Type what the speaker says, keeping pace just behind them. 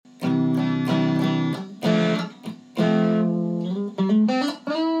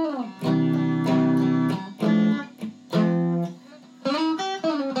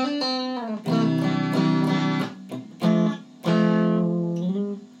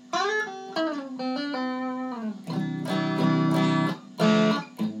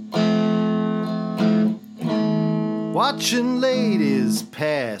watching ladies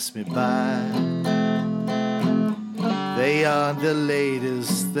pass me by. They aren't the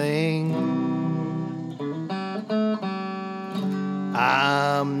latest thing.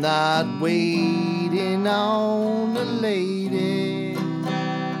 I'm not waiting on a lady.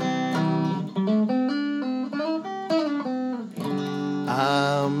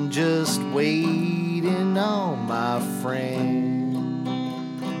 I'm just waiting on my friend.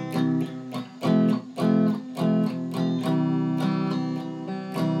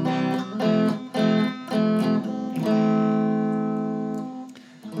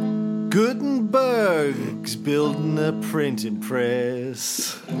 Gutenberg's building a printing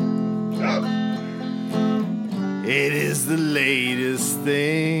press. It is the latest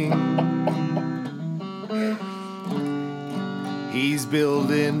thing. He's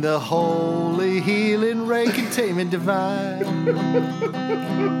building the holy healing ray containment device.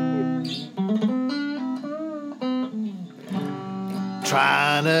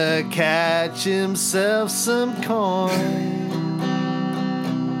 Trying to catch himself some coin.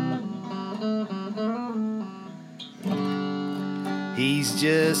 He's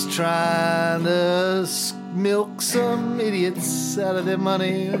just trying to milk some idiots out of their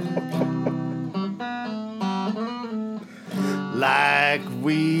money. Like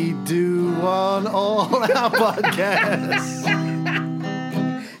we do on all our podcasts.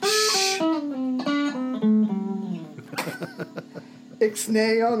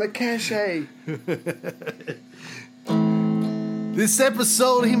 Ixnay on the cachet. This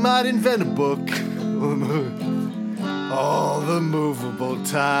episode, he might invent a book. All the movable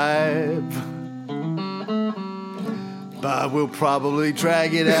type. But we'll probably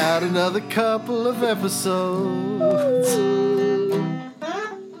drag it out another couple of episodes.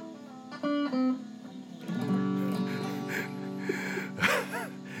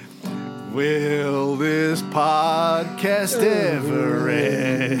 Will this podcast ever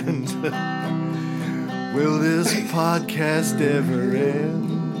end? Will this podcast ever end?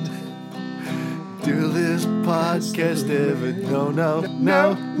 Will this podcast ever? No, no,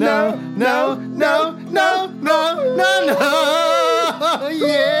 no, no, no, no, no, no, no, no,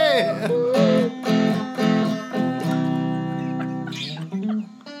 yeah.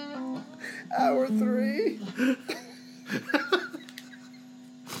 Hour 3.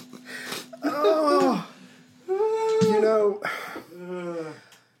 Oh, you know.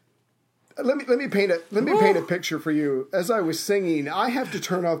 Let me paint a picture for you. As I was singing, I have to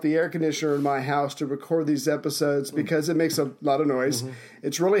turn off the air conditioner in my house to record these episodes because it makes a lot of noise. Mm-hmm.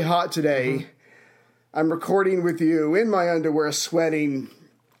 It's really hot today. Mm-hmm. I'm recording with you in my underwear, sweating,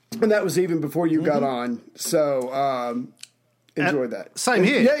 and that was even before you got on. So enjoy that. Same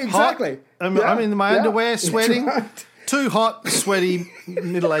here. Yeah, exactly. I'm in my underwear, sweating. Right. Two hot, sweaty,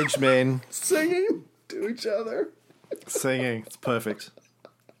 middle-aged men singing to each other. Singing. It's perfect.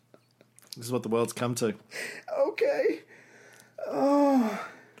 This is what the world's come to. Okay. Oh.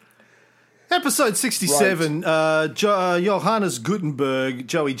 Episode 67, right. Johannes Gutenberg,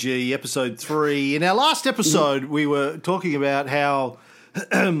 Joey G, episode 3. In our last episode, we were talking about how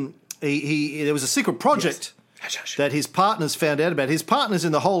there was a secret project that his partners found out about. His partners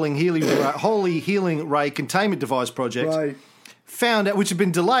in the Holy Healing Ray Containment Device project found out, which had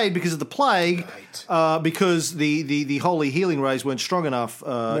been delayed because of the plague, because the Holy Healing Rays weren't strong enough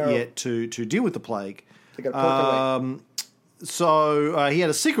yet to deal with the plague. They got percolate. So he had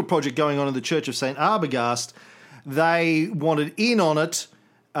a secret project going on in the Church of St. Arbogast. They wanted in on it.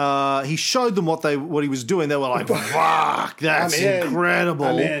 He showed them what he was doing. They were like, fuck, that's incredible.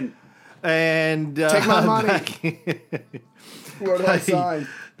 I'm in. And take my money. Where do I sign?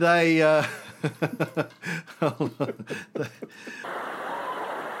 They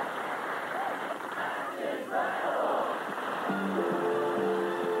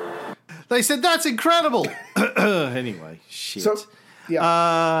they said that's incredible. Anyway, shit.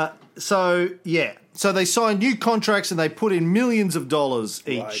 So they signed new contracts and they put in millions of dollars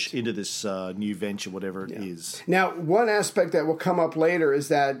each into this new venture, whatever it is. Now, one aspect that will come up later is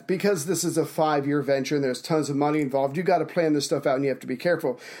that because this is a 5-year venture and there's tons of money involved, you got to plan this stuff out and you have to be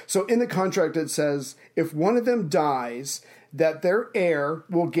careful. So in the contract, it says if one of them dies, that their heir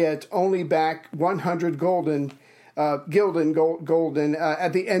will get only back 100 golden at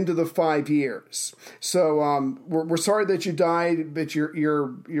the end of the 5 years. So we're sorry that you died, but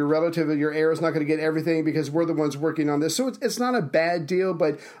your relative, your heir is not going to get everything because we're the ones working on this. So it's not a bad deal,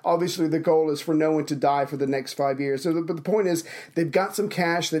 but obviously the goal is for no one to die for the next 5 years. So, but the point is they've got some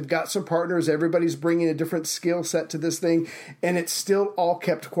cash, they've got some partners, everybody's bringing a different skill set to this thing, and it's still all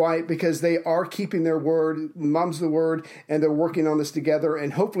kept quiet because they are keeping their word, mum's the word, and they're working on this together,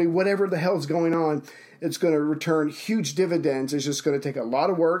 and hopefully whatever the hell's going on, it's going to return huge dividends. It's just going to take a lot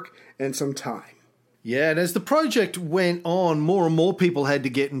of work and some time. Yeah, and as the project went on, more and more people had to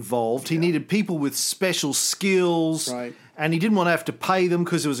get involved. He needed people with special skills, right. And he didn't want to have to pay them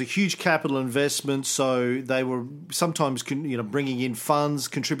because it was a huge capital investment. So they were sometimes, bringing in funds,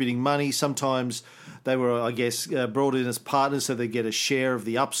 contributing money. Sometimes they were, I guess, brought in as partners so they get a share of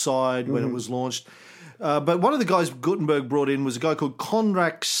the upside when it was launched. But one of the guys Gutenberg brought in was a guy called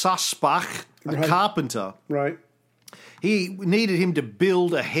Konrad Sussbach, a carpenter. Right. He needed him to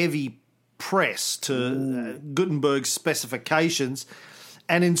build a heavy press to Gutenberg's specifications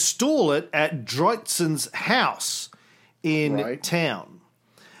and install it at Dreuzen's house in town.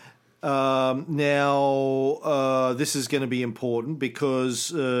 Now, this is going to be important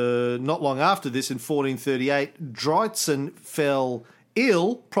because not long after this, in 1438, Dreuzen fell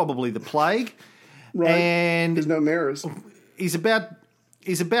ill, probably the plague. Right. And there's no mirrors. He's about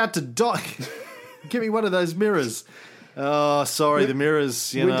to die. Give me one of those mirrors. Oh, sorry, the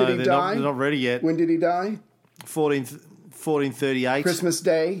mirrors, when did he die? They're not ready yet. When did he die? 1438. Christmas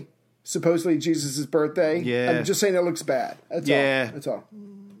Day, supposedly Jesus' birthday. Yeah. I'm just saying it looks bad. That's all. That's all.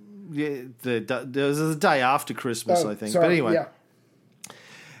 Yeah, there was the day after Christmas, I think. Sorry. But anyway,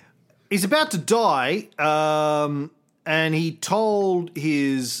 he's about to die, and he told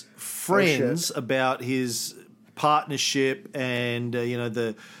his friends about his partnership and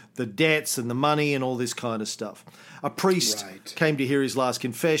the debts and the money and all this kind of stuff. A priest came to hear his last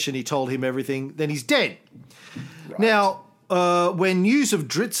confession. He told him everything. Then he's dead. Right. Now, when news of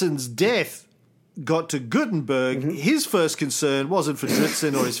Dreuzen's death got to Gutenberg, his first concern wasn't for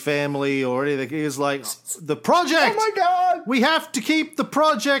Dreuzen or his family or anything. He was like, the project! Oh, my God! We have to keep the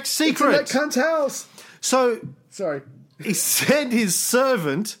project secret. It's in that cunt's house. So Sorry. He sent his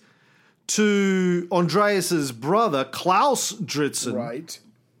servant to Andreas's brother, Klaus Dreuzen. Right.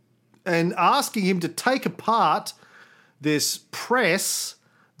 And asking him to take apart this press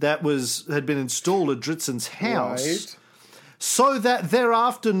that had been installed at Dreuzen's house, so that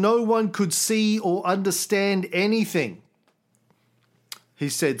thereafter no one could see or understand anything. He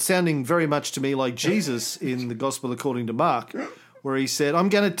said, sounding very much to me like Jesus in the Gospel according to Mark, where he said, I'm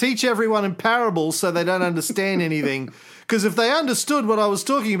going to teach everyone in parables so they don't understand anything, because if they understood what I was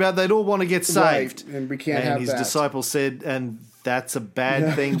talking about, they'd all want to get saved. Right. And we can't have that. And his disciples said, and that's a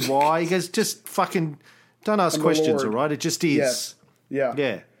bad thing. Why? He goes, just fucking don't ask questions, all right? It just is. Yes. Yeah.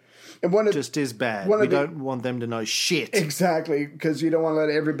 Yeah. And just is bad. We don't want them to know shit. Exactly, because you don't want to let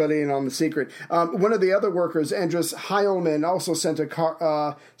everybody in on the secret. One of the other workers, Andres Heilman, also sent the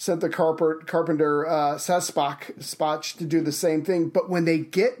carpenter Sussbach to do the same thing. But when they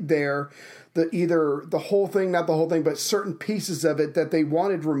get there, either the whole thing, not the whole thing, but certain pieces of it that they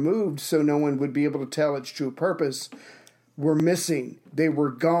wanted removed so no one would be able to tell its true purpose were missing. They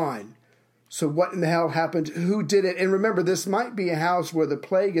were gone. So what in the hell happened? Who did it? And remember, this might be a house where the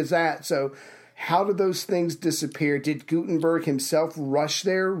plague is at. So how did those things disappear? Did Gutenberg himself rush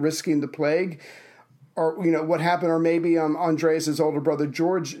there, risking the plague? Or, what happened? Or maybe Andreas' older brother,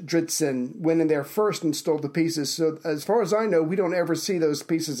 George Dreuzen, went in there first and stole the pieces. So as far as I know, we don't ever see those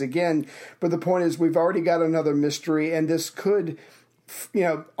pieces again. But the point is, we've already got another mystery, and this could,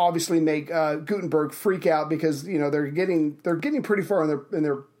 obviously make Gutenberg freak out because, they're getting pretty far in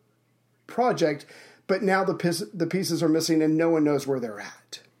their project, but now the pieces are missing and no one knows where they're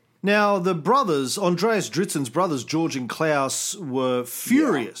at. Now, the brothers, Andreas Dreuzen's brothers, George and Klaus, were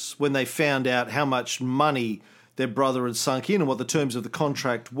furious when they found out how much money their brother had sunk in and what the terms of the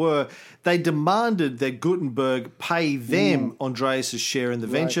contract were. They demanded that Gutenberg pay them Andreas' share in the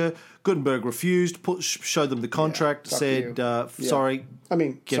venture. Gutenberg refused, showed them the contract, said, sorry,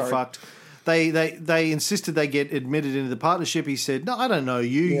 get fucked. They insisted they get admitted into the partnership. He said, no, I don't know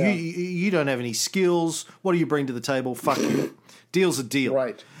you. Yeah. You don't have any skills. What do you bring to the table? Fuck you. Deal's a deal.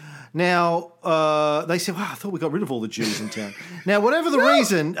 Right. Now, they said, I thought we got rid of all the Jews in town. Now, whatever the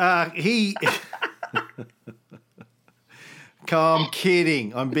reason, he... I'm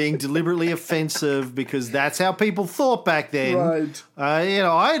kidding. I'm being deliberately offensive because that's how people thought back then. Right.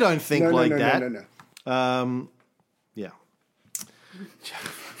 I don't think that. No. Yeah.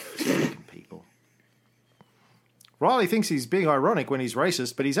 People. Riley thinks he's being ironic when he's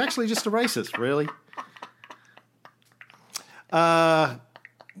racist, but he's actually just a racist, really.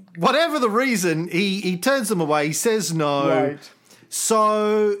 Whatever the reason, he turns them away. He says no. Right.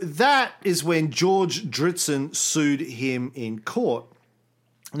 So that is when George Dreuzen sued him in court.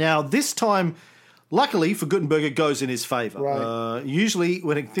 Now, this time, luckily for Gutenberg, it goes in his favour. Right. Usually,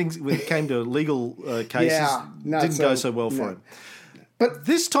 when it came to legal cases, didn't go so well for him. But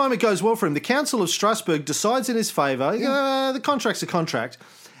this time it goes well for him. The Council of Strasbourg decides in his favour. The contract's a contract.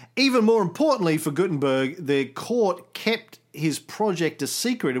 Even more importantly for Gutenberg, the court kept his project a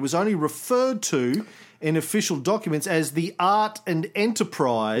secret. It was only referred to in official documents as the Art and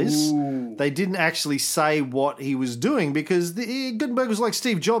Enterprise. Ooh. They didn't actually say what he was doing because Gutenberg was like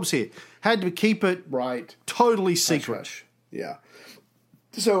Steve Jobs here. Had to keep it totally secret. Hush. Yeah.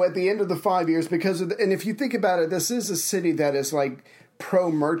 So at the end of the 5 years, and if you think about it, this is a city that is like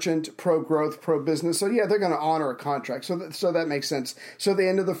pro-merchant, pro-growth, pro-business. So yeah, they're going to honor a contract. So that makes sense. So at the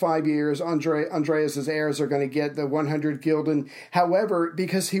end of the 5 years, Andreas's heirs are going to get the 100 gulden. However,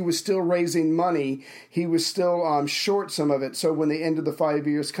 because he was still raising money, he was still short some of it. So when the end of the 5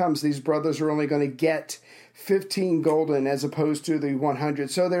 years comes, these brothers are only going to get 15 gulden as opposed to the 100.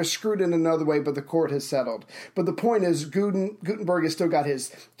 So they're screwed in another way, but the court has settled. But the point is, Gutenberg has still got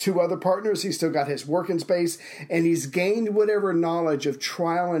his two other partners. He's still got his working space, and he's gained whatever knowledge of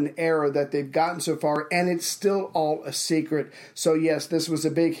trial and error that they've gotten so far, and it's still all a secret. So yes, this was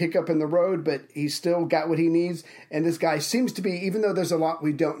a big hiccup in the road, but he's still got what he needs. And this guy seems to be, even though there's a lot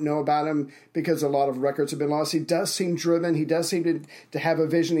we don't know about him because a lot of records have been lost, he does seem driven. He does seem to have a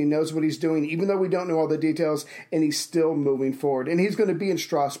vision. He knows what he's doing, even though we don't know all the details. And he's still moving forward. And he's going to be in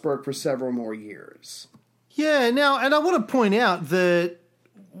Strasbourg for several more years. Yeah, now, and I want to point out that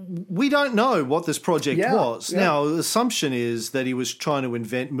we don't know what this project was. Yeah. Now, the assumption is that he was trying to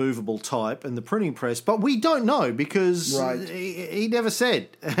invent movable type and the printing press, but we don't know because he never said,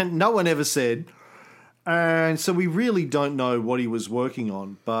 and no one ever said. And so we really don't know what he was working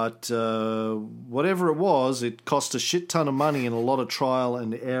on. But whatever it was, it cost a shit ton of money and a lot of trial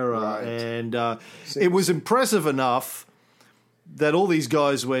and error. Right. And it was impressive enough that all these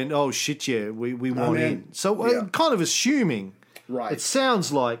guys went, oh, shit, yeah, we want in. So kind of assuming, it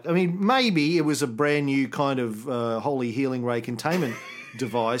sounds like, I mean, maybe it was a brand new kind of holy healing ray containment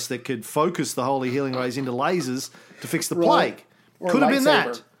device that could focus the holy healing rays into lasers to fix the plague. Could have been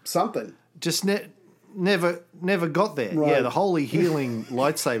that. Something. Just never got there. Right. Yeah, the holy healing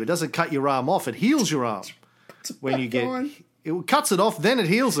lightsaber doesn't cut your arm off; it heals your arm when you get. It cuts it off, then it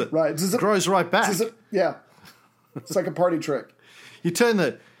heals it. Right, it grows right back. It's like a party trick. You turn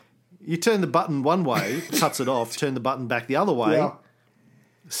the button one way, cuts it off. Turn the button back the other way,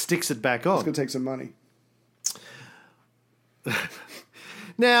 sticks it back on. It's going to take some money.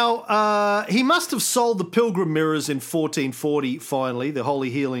 Now, he must have sold the Pilgrim mirrors in 1440, finally, the holy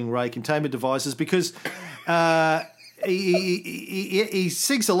healing ray containment devices, because he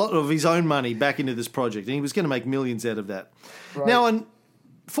sinks a lot of his own money back into this project, and he was going to make millions out of that. Right. Now, in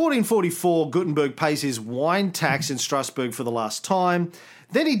 1444, Gutenberg pays his wine tax in Strasbourg for the last time.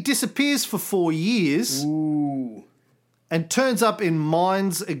 Then he disappears for 4 years. Ooh. And turns up in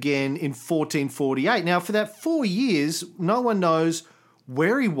Mainz again in 1448. Now, for that 4 years, no one knows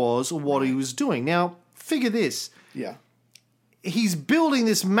where he was or what he was doing. Now, figure this. Yeah. He's building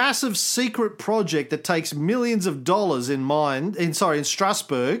this massive secret project that takes millions of dollars in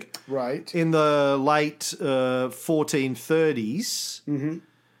Strasbourg. Right. In the late 1430s. Mm-hmm.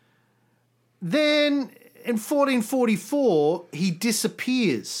 Then in 1444, he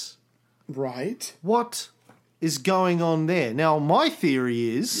disappears. Right. What is going on there? Now, my theory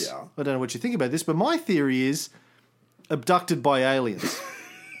is, I don't know what you think about this, but my theory is abducted by aliens.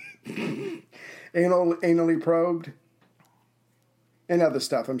 Anally probed? And other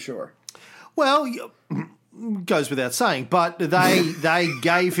stuff, I'm sure. Well, goes without saying, but they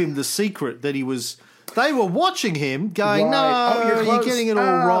gave him the secret that he was... They were watching him going, no, you're getting it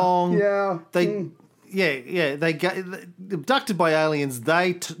all wrong. Yeah. They abducted by aliens.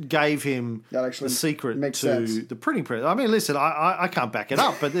 They gave him the secret to the printing press. I mean, listen, I can't back it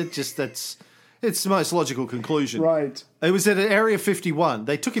up, but it's the most logical conclusion. Right. It was at Area 51.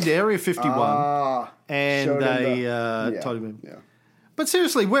 They took him to Area 51 and they told him. Yeah. But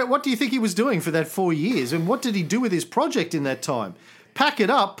seriously, what do you think he was doing for that 4 years? And what did he do with his project in that time? Pack it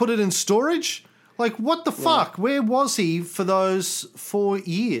up, put it in storage? Like, what the fuck? Where was he for those 4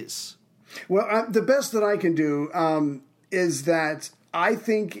 years? Well, the best that I can do is that I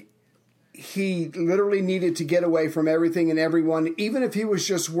think he literally needed to get away from everything and everyone, even if he was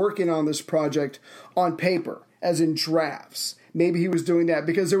just working on this project on paper, as in drafts. Maybe he was doing that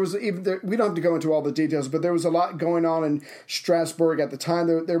because there was we don't have to go into all the details, but there was a lot going on in Strasbourg at the time.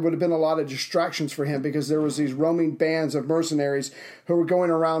 There would have been a lot of distractions for him because there was these roaming bands of mercenaries who were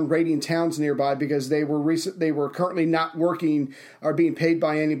going around raiding towns nearby because they were currently not working or being paid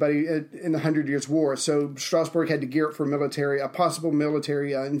by anybody in the 100 Years' War. So Strasbourg had to gear up for a possible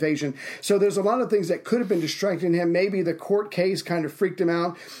military invasion. So there's a lot of things that could have been distracting him. Maybe the court case kind of freaked him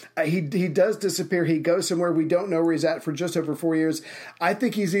out. He does disappear. He goes somewhere we don't know where he's at for just over 4 years. I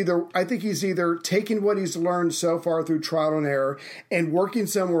think he's either taking what he's learned so far through trial and error and working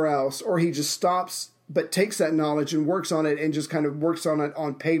somewhere else, or he just stops but takes that knowledge and works on it and just kind of works on it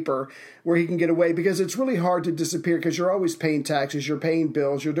on paper where he can get away, because it's really hard to disappear because you're always paying taxes, you're paying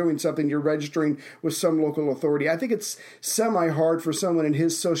bills, you're doing something, you're registering with some local authority. I think it's semi-hard for someone in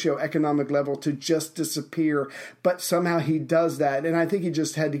his socioeconomic level to just disappear, but somehow he does that. And I think he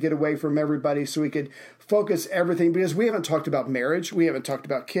just had to get away from everybody so he could focus everything, because we haven't talked about marriage, we haven't talked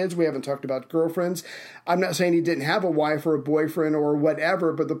about kids, we haven't talked about girlfriends. I'm not saying he didn't have a wife or a boyfriend or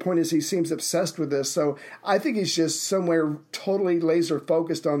whatever, but the point is he seems obsessed with this. So I think he's just somewhere totally laser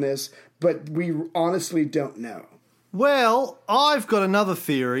focused on this, but we honestly don't know. Well, I've got another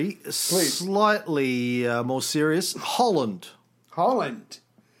theory, slightly more serious. Holland.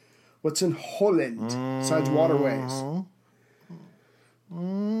 What's in Holland besides waterways?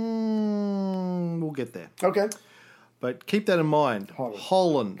 We'll get there. Okay. But keep that in mind.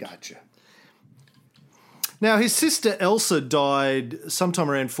 Holland. Gotcha. Now, his sister Elsa died sometime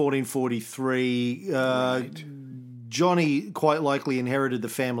around 1443. Right. Johnny quite likely inherited the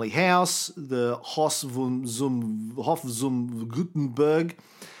family house, the Hof zum Gutenberg.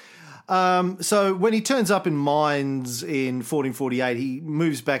 So when he turns up in Mainz in 1448, he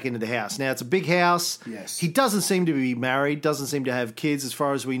moves back into the house. Now, it's a big house. Yes. He doesn't seem to be married, doesn't seem to have kids as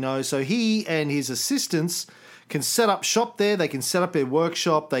far as we know. So he and his assistants can set up shop there. They can set up their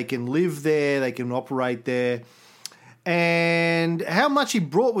workshop. They can live there. They can operate there. And how much he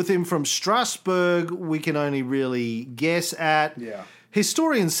brought with him from Strasbourg, we can only really guess at. Yeah.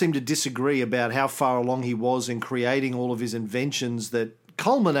 Historians seem to disagree about how far along he was in creating all of his inventions that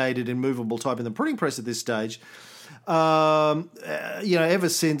culminated in movable type in the printing press at this stage. Ever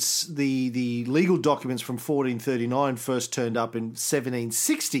since the legal documents from 1439 first turned up in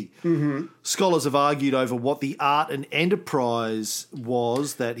 1760, scholars have argued over what the art and enterprise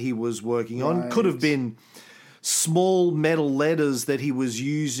was that he was working on. Right. Could have been small metal letters that he was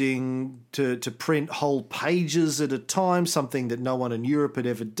using to print whole pages at a time, something that no one in Europe had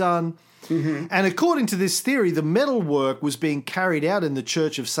ever done. And according to this theory, the metal work was being carried out in the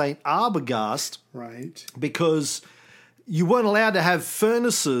church of St. Arbogast, Right. because you weren't allowed to have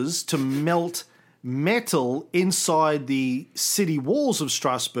furnaces to melt metal inside the city walls of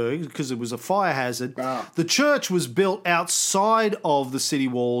Strasbourg because it was a fire hazard. Wow. The church was built outside of the city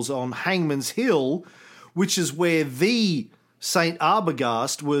walls on Hangman's Hill, which is where the St.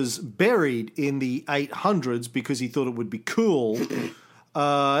 Arbogast was buried in the 800s because he thought it would be cool.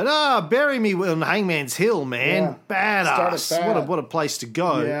 Bury me on Hangman's Hill, man. Yeah. Badass. What a place to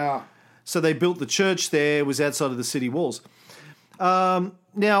go. Yeah. So they built the church there. It was outside of the city walls.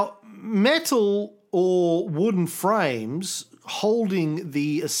 Now, metal or wooden frames holding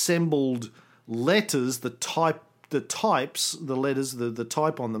the assembled letters, the type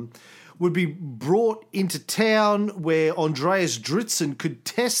on them, would be brought into town where Andreas Dritzen could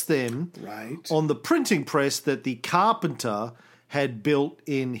test them on the printing press that the carpenter had built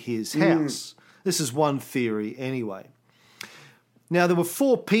in his house. This is one theory anyway. Now, there were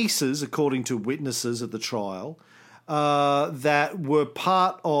 4 pieces, according to witnesses at the trial, that were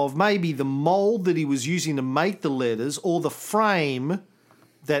part of maybe the mold that he was using to make the letters or the frame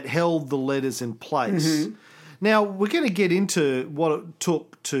that held the letters in place. Now, we're going to get into what it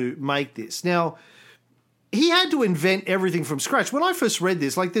took to make this. Now, he had to invent everything from scratch. When I first read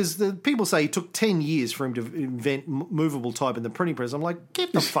this, people say it took 10 years for him to invent movable type in the printing press. I'm like,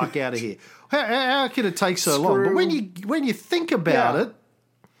 get the fuck out of here. How could it take so long? But when you think about it,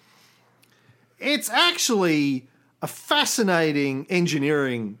 it's actually a fascinating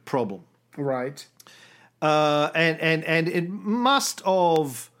engineering problem. Right. And it must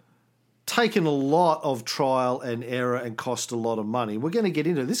have taken a lot of trial and error and cost a lot of money. We're going to get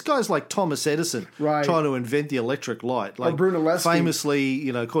into it. This guy's like Thomas Edison trying to invent the electric light. Like Brunelleschi. Famously,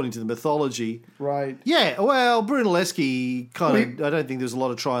 according to the mythology. Right. Yeah, well, Brunelleschi I don't think there's a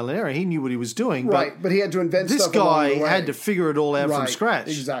lot of trial and error. He knew what he was doing. Right, but he had to invent this stuff along the way. This guy had to figure it all out from scratch.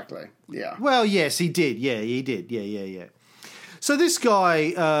 Exactly, yeah. Well, yes, he did. Yeah, he did. Yeah. So this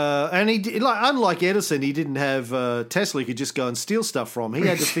guy, and he did, unlike Edison, he didn't have Tesla he could just go and steal stuff from. He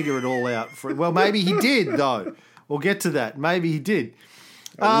had to figure it all out. Well, maybe he did, though. We'll get to that. Maybe he did.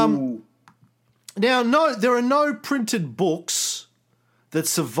 Now, there are no printed books that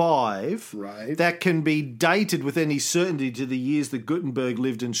survive that can be dated with any certainty to the years that Gutenberg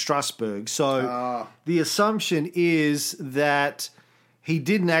lived in Strasbourg. So the assumption is that he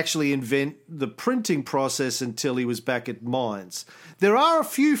didn't actually invent the printing process until he was back at Mainz. There are a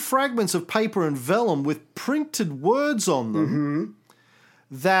few fragments of paper and vellum with printed words on them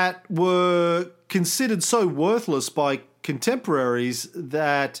that were considered so worthless by contemporaries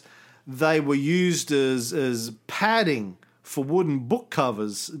that they were used as padding for wooden book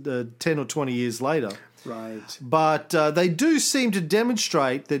covers 10 or 20 years later. Right. But they do seem to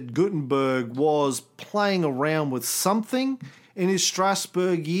demonstrate that Gutenberg was playing around with something in his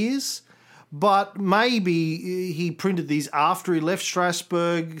Strasbourg years, but maybe he printed these after he left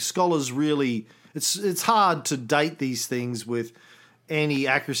Strasbourg. Scholars really, it's hard to date these things with any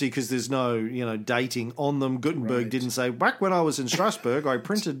accuracy because there's no dating on them. Gutenberg didn't say, back when I was in Strasbourg, I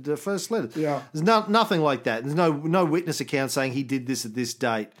printed the first letter. Yeah. There's nothing like that. There's no witness account saying he did this at this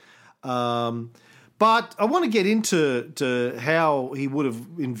date. But I want to get into how he would have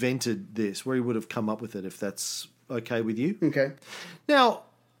invented this, where he would have come up with it, if that's okay with you. Okay. Now,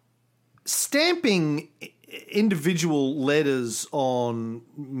 stamping individual letters on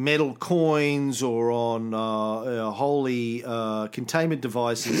metal coins or on holy containment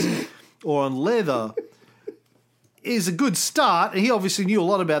devices or on leather is a good start. He obviously knew a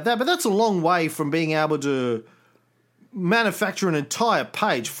lot about that, but that's a long way from being able to manufacture an entire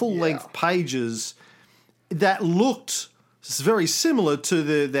page, full-length pages that looked very similar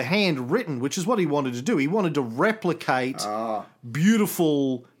to the handwritten, which is what he wanted to do. He wanted to replicate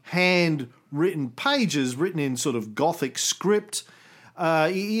beautiful handwritten pages written in sort of Gothic script.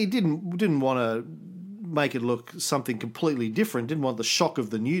 He didn't want to make it look something completely different, didn't want the shock of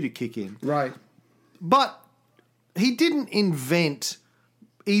the new to kick in. Right. But he didn't invent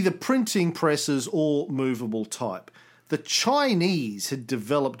either printing presses or movable type. The Chinese had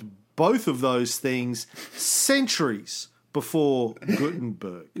developed both of those things centuries before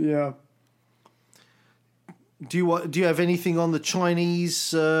Gutenberg. Yeah. Do you have anything on the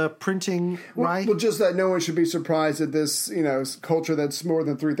Chinese printing, Ray? Well, just that no one should be surprised that this, culture that's more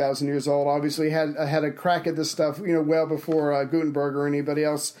than 3,000 years old obviously had a crack at this stuff, well before Gutenberg or anybody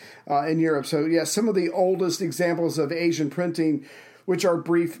else in Europe. So, yeah, some of the oldest examples of Asian printing, which are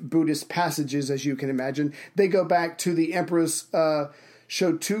brief Buddhist passages, as you can imagine, they go back to the Empress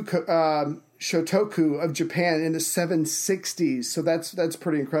Shotoku of Japan in the 760s. So that's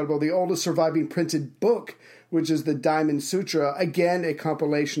pretty incredible. The oldest surviving printed book, which is the Diamond Sutra, again a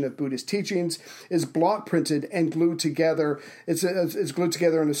compilation of Buddhist teachings, is block printed and glued together. It's glued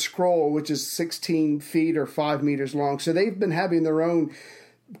together in a scroll, which is 16 feet or 5 meters long. So they've been having their own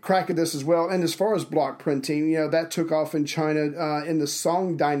crack at this as well. And as far as block printing, that took off in China in the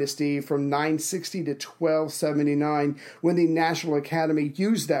Song Dynasty from 960 to 1279, when the National Academy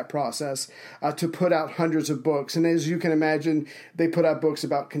used that process to put out hundreds of books. And as you can imagine, they put out books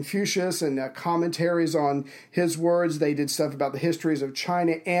about Confucius and commentaries on his words. They did stuff about the histories of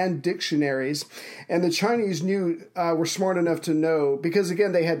China and dictionaries. And the Chinese were smart enough to know, because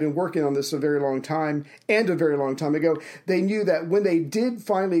again, they had been working on this a very long time ago. They knew that when they did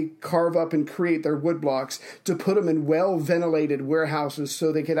finally carve up and create their wood blocks, to put them in well-ventilated warehouses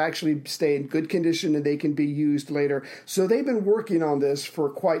so they could actually stay in good condition and they can be used later. So they've been working on this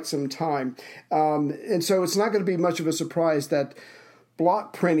for quite some time. And so it's not going to be much of a surprise that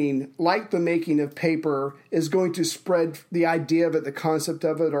block printing, like the making of paper, is going to spread, the idea of it, the concept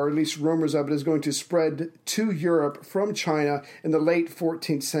of it, or at least rumors of it, is going to spread to Europe from China in the late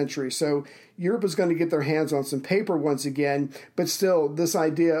 14th century. So Europe is going to get their hands on some paper once again, but still, this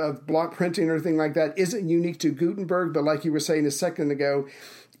idea of block printing or anything like that isn't unique to Gutenberg, but like you were saying a second ago,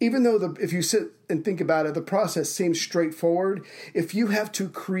 even though if you sit and think about it, the process seems straightforward. If you have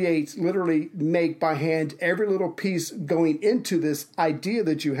to literally make by hand every little piece going into this idea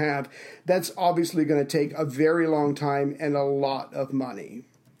that you have, that's obviously going to take a very long time and a lot of money.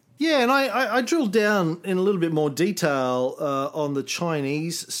 Yeah, and I drilled down in a little bit more detail on the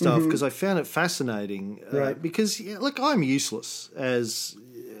Chinese stuff because I found it fascinating. Right. Because, look, I'm useless, as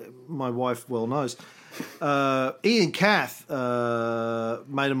my wife well knows. Ian Cath,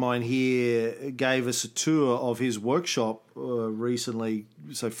 mate of mine here, gave us a tour of his workshop recently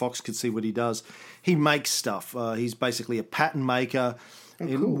so Fox could see what he does. He makes stuff. He's basically a pattern maker. Oh,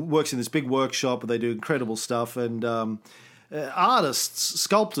 He cool. works in this big workshop, and they do incredible stuff. And artists,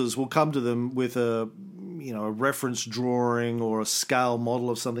 sculptors will come to them with a reference drawing or a scale model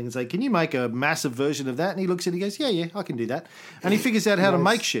of something and say, can you make a massive version of that? And he looks at it and he goes, yeah, I can do that. And he figures out how to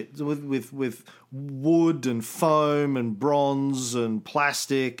make shit with wood and foam and bronze and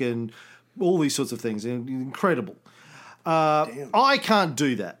plastic and all these sorts of things. Incredible. I can't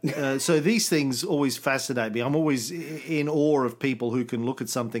do that. So these things always fascinate me. I'm always in awe of people who can look at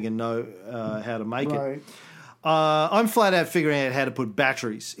something and know how to make it. I'm flat out figuring out how to put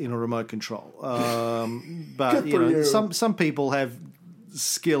batteries in a remote control. But some people have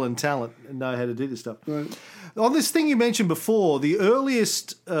skill and talent and know how to do this stuff. Right. On this thing you mentioned before, the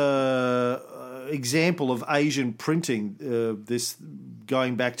earliest example of Asian printing, this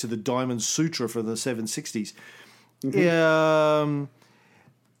going back to the Diamond Sutra from the 760s.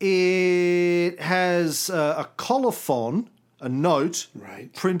 It has a colophon, a note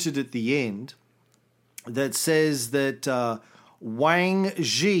printed at the end that says that Wang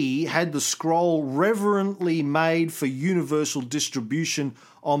Zhi had the scroll reverently made for universal distribution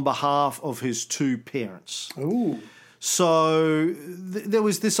on behalf of his two parents. Ooh. So there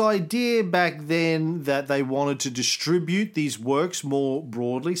was this idea back then that they wanted to distribute these works more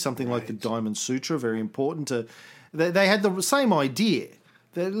broadly, something like the Diamond Sutra, very important to... They had the same idea.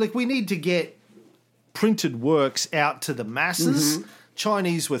 Like, we need to get printed works out to the masses.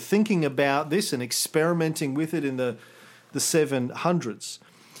 Chinese were thinking about this and experimenting with it in the 700s.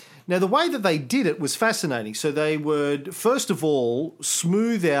 Now, the way that they did it was fascinating. So they would, first of all,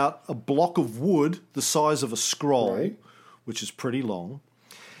 smooth out a block of wood the size of a scroll, which is pretty long.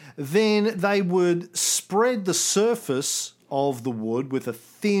 Then they would spread the surface of the wood with a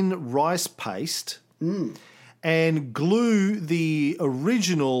thin rice paste and glue the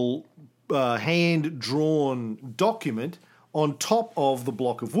original hand-drawn document on top of the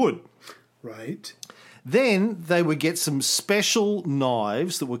block of wood. Right. Then they would get some special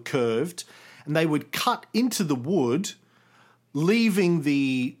knives that were curved, and they would cut into the wood, leaving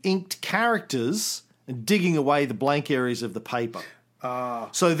the inked characters and digging away the blank areas of the paper.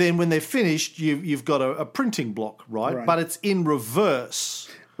 So then when they're finished, you've got a printing block, right? But it's in reverse.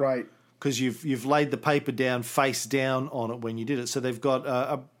 Right. Because you've laid the paper down face down on it when you did it. So they've got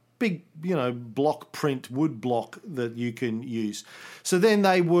a big, block print wood block that you can use. So then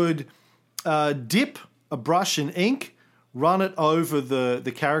they would dip a brush in ink, run it over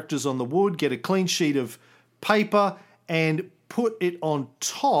the characters on the wood, get a clean sheet of paper and put it on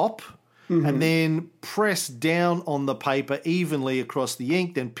top and then press down on the paper evenly across the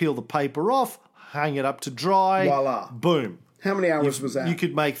ink, then peel the paper off, hang it up to dry. Voila. Boom. How many hours was that? You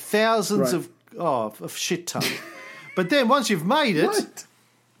could make thousands of a shit ton. But then once you've made it,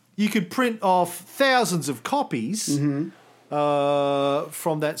 you could print off thousands of copies from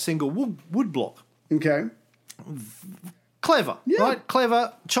that single wood block. Okay. Clever, right?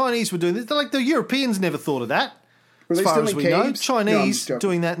 Clever. Chinese were doing this. Like, the Europeans never thought of that. Were they as far still as in we caves? know. Chinese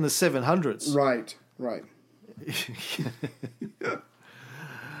doing that in the 700s. Right.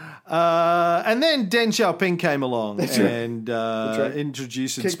 And then Deng Xiaoping came along and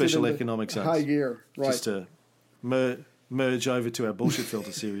introduced special economic zones. High gear, right. Just to merge over to our bullshit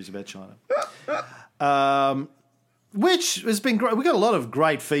filter series about China. Which has been great. We got a lot of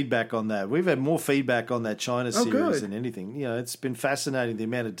great feedback on that. We've had more feedback on that China series than anything. It's been fascinating, the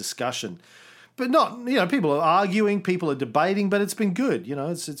amount of discussion. But not, people are arguing, people are debating, but it's been good.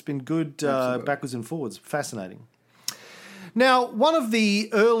 It's been good backwards and forwards. Fascinating. Now, one of the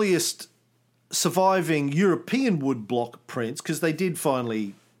earliest surviving European woodblock prints, because they did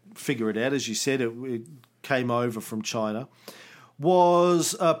finally figure it out, as you said, it came over from China,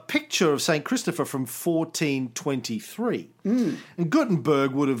 was a picture of St. Christopher from 1423. And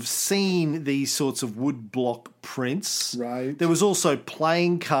Gutenberg would have seen these sorts of woodblock prints. Right. There was also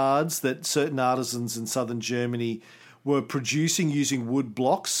playing cards that certain artisans in southern Germany were producing using wood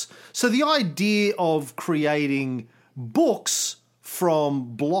blocks. So the idea of creating books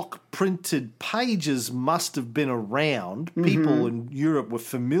from block printed pages must have been around. People in Europe were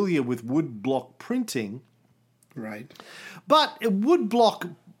familiar with wood block printing. Right. But wood block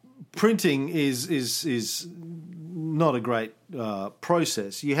printing is not a great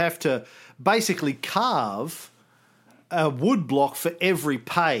process. You have to basically carve a wood block for every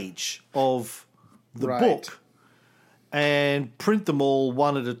page of the book and print them all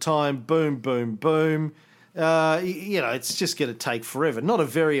one at a time. Boom, boom, boom. It's just going to take forever. Not a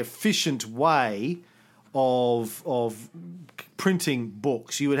very efficient way of printing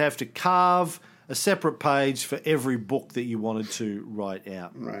books. You would have to carve a separate page for every book that you wanted to write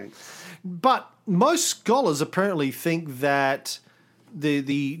out. Right. But most scholars apparently think that the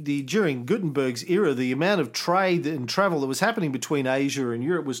during Gutenberg's era, the amount of trade and travel that was happening between Asia and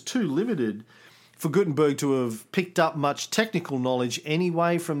Europe was too limited for Gutenberg to have picked up much technical knowledge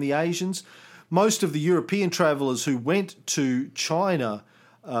anyway from the Asians. Most of the European travellers who went to China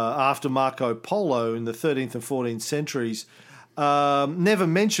after Marco Polo in the 13th and 14th centuries never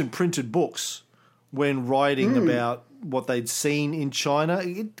mentioned printed books when writing about what they'd seen in China,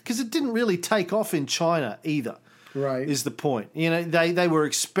 because it didn't really take off in China either. Right, is the point. They were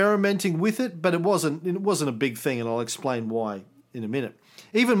experimenting with it, but it wasn't a big thing, and I'll explain why in a minute.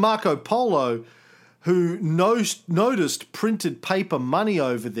 Even Marco Polo, who noticed printed paper money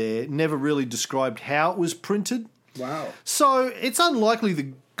over there, never really described how it was printed. Wow. So it's unlikely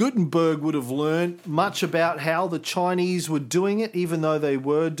that Gutenberg would have learned much about how the Chinese were doing it, even though they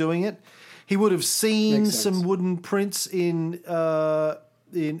were doing it. He would have seen some wooden prints in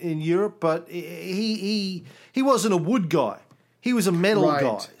Europe, but he wasn't a wood guy. He was a metal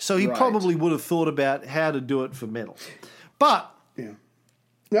guy. So he probably would have thought about how to do it for metal. But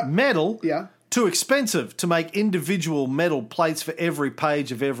metal... too expensive to make individual metal plates for every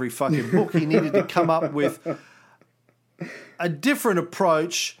page of every fucking book. He needed to come up with a different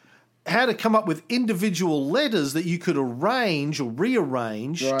approach, how to come up with individual letters that you could arrange or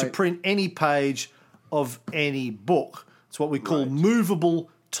rearrange to print any page of any book. It's what we call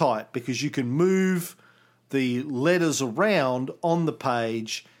movable type, because you can move the letters around on the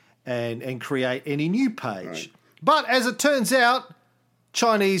page and create any new page. Right. But as it turns out,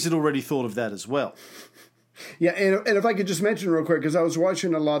 Chinese had already thought of that as well. Yeah, and if I could just mention real quick, because I was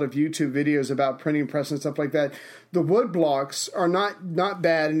watching a lot of YouTube videos about printing press and stuff like that, the wood blocks are not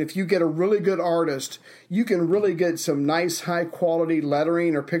bad, and if you get a really good artist, you can really get some nice high-quality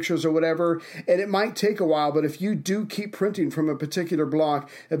lettering or pictures or whatever, and it might take a while, but if you do keep printing from a particular block,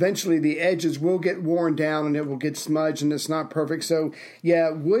 eventually the edges will get worn down and it will get smudged and it's not perfect. So, yeah,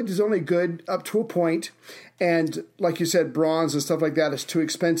 wood is only good up to a point. And like you said, bronze and stuff like that is too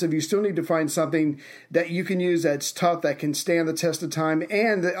expensive. You still need to find something that you can use that's tough, that can stand the test of time,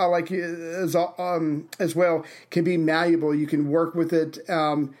 and as well can be malleable. You can work with it.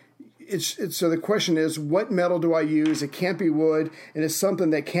 So the question is, what metal do I use? It can't be wood, and it's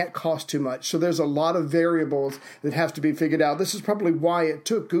something that can't cost too much. So there's a lot of variables that have to be figured out. This is probably why it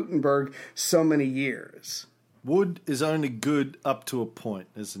took Gutenberg so many years. Wood is only good up to a point.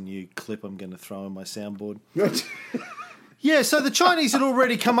 There's a new clip I'm going to throw in my soundboard. Yeah, so the Chinese had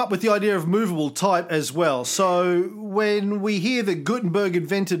already come up with the idea of movable type as well. So when we hear that Gutenberg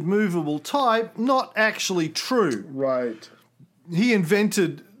invented movable type, not actually true. Right. He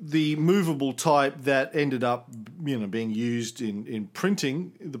invented the movable type that ended up, being used in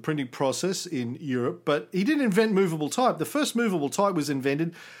printing, the printing process in Europe. But he didn't invent movable type. The first movable type was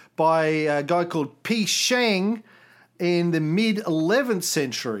invented by a guy called Pi Sheng in the mid-11th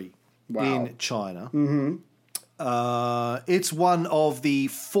century in China. Mm-hmm. It's one of the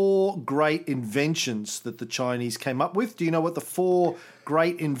 4 great inventions that the Chinese came up with. Do you know what the 4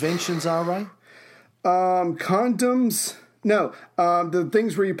 great inventions are, Ray? Condoms. No. The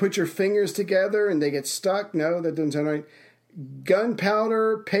things where you put your fingers together and they get stuck. No, that doesn't sound right.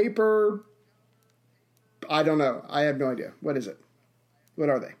 Gunpowder, paper. I don't know. I have no idea. What is it? What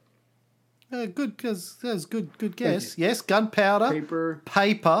are they? Good guess. Yes, gunpowder, paper,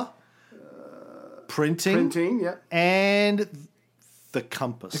 printing, yeah, and the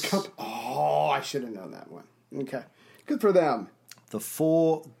compass. I should have known that one. Okay, good for them. The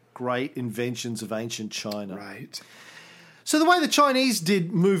 4 great inventions of ancient China. Right. So the way the Chinese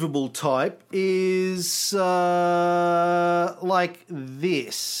did movable type is like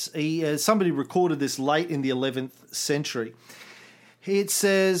this. Somebody recorded this late in the 11th century. It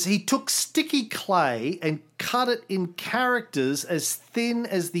says, he took sticky clay and cut it in characters as thin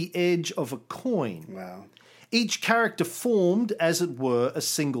as the edge of a coin. Wow. Each character formed, as it were, a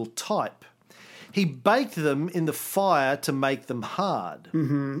single type. He baked them in the fire to make them hard.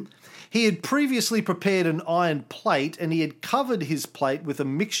 Mm-hmm. He had previously prepared an iron plate, and he had covered his plate with a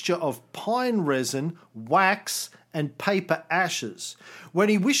mixture of pine resin, wax, and paper ashes. When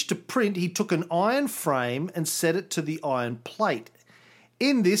he wished to print, he took an iron frame and set it to the iron plate.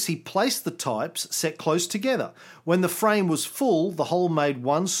 In this, he placed the types set close together. When the frame was full, the whole made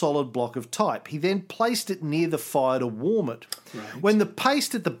one solid block of type. He then placed it near the fire to warm it. Right. When the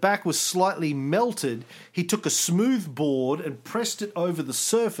paste at the back was slightly melted, he took a smooth board and pressed it over the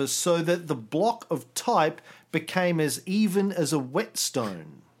surface so that the block of type became as even as a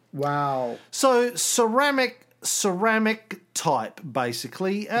whetstone. Wow. So ceramic type,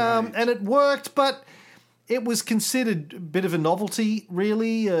 basically. And it worked, but it was considered a bit of a novelty,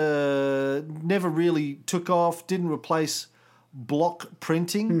 really. Never really took off, didn't replace block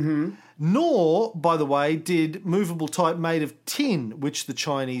printing. Mm-hmm. Nor, by the way, did movable type made of tin, which the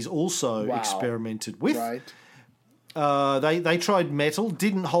Chinese also experimented with. Right. They tried metal,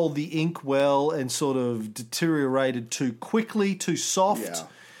 didn't hold the ink well, and sort of deteriorated too quickly, too soft. Yeah.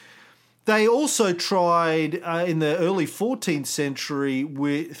 They also tried in the early 14th century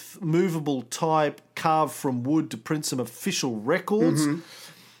with movable type carved from wood to print some official records. Mm-hmm.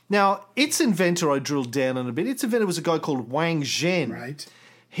 Now, its inventor I drilled down on a bit. Its inventor was a guy called Wang Zhen. Right.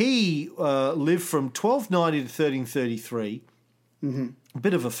 He lived from 1290 to 1333. Mm-hmm. A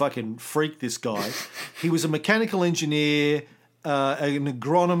bit of a fucking freak, this guy. He was a mechanical engineer, an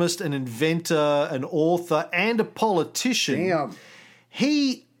agronomist, an inventor, an author, and a politician. Damn.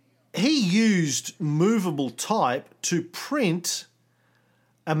 He he used movable type to print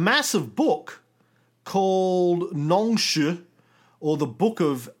a massive book called Nongshu, or the Book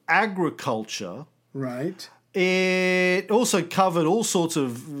of Agriculture. Right. It also covered all sorts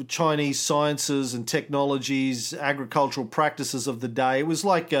of Chinese sciences and technologies, agricultural practices of the day. It was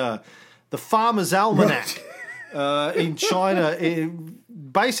like the Farmer's Almanac in China,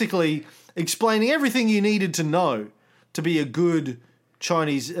 basically explaining everything you needed to know to be a good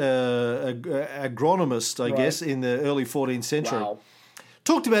Chinese agronomist, I guess, in the early 14th century. Wow.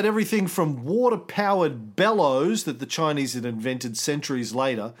 Talked about everything from water-powered bellows that the Chinese had invented centuries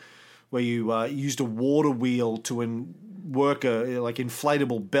later, where you used a water wheel to work like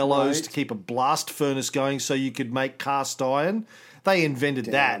inflatable bellows to keep a blast furnace going so you could make cast iron. They invented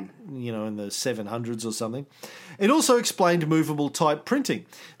that, in the 700s or something. It also explained movable type printing.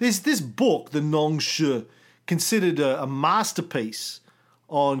 There's this book, the Nongshu, considered a masterpiece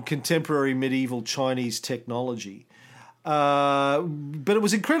on contemporary medieval Chinese technology. But it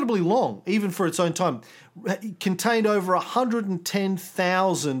was incredibly long, even for its own time. It contained over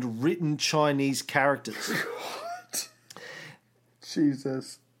 110,000 written Chinese characters. What?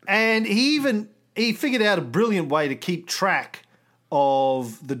 Jesus. And he figured out a brilliant way to keep track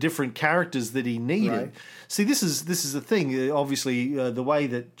of the different characters that he needed. Right. See, this is the thing. Obviously, the way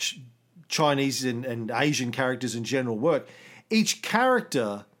that Chinese and Asian characters in general work, each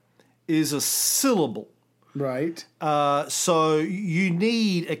character is a syllable. Right. So you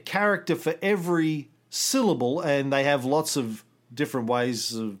need a character for every syllable, and they have lots of different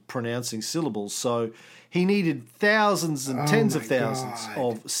ways of pronouncing syllables. So he needed thousands and tens of thousands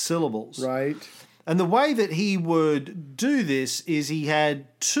of syllables. Right. And the way that he would do this is he had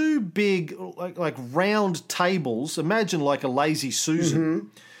two big, like round tables, imagine like a lazy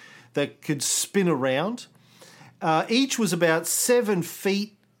Susan, that could spin around. Each was about 7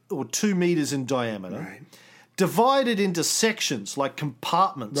 feet or 2 meters in diameter. Right. Divided into sections, like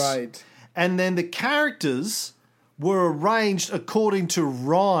compartments. Right. And then the characters were arranged according to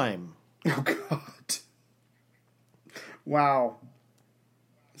rhyme. Oh, God. Wow.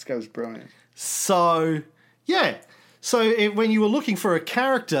 This guy's brilliant. So, yeah. So when you were looking for a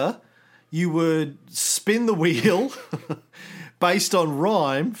character, you would spin the wheel based on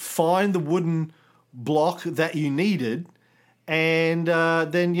rhyme, find the wooden block that you needed, and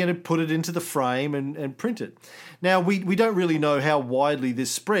then put it into the frame and print it. Now we don't really know how widely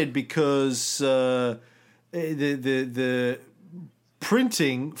this spread because the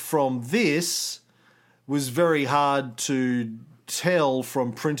printing from this was very hard to tell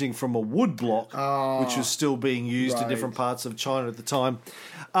from printing from a wood block, which was still being used in different parts of China at the time.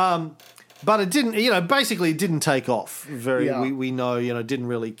 But it didn't, basically it didn't take off. We know, it didn't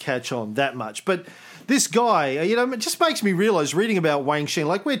really catch on that much. But this guy, it just makes me realize reading about Wang Xing,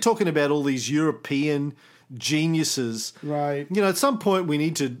 like we're talking about all these European geniuses. Right. At some point we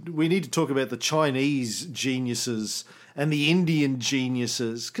need to talk about the Chinese geniuses and the Indian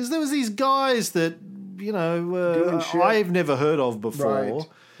geniuses, because there was these guys that, I've never heard of before. Right.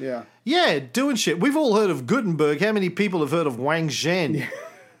 Yeah. Yeah, doing shit. We've all heard of Gutenberg. How many people have heard of Wang Zhen?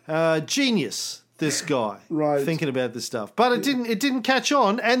 Genius, this guy. Right. Thinking about this stuff. But it didn't catch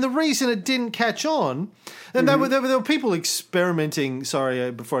on, and the reason it didn't catch on, and there were people experimenting,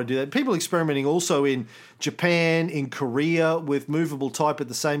 before I do that, people experimenting also in Japan, in Korea with movable type at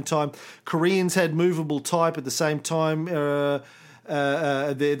the same time. Koreans had movable type at the same time. The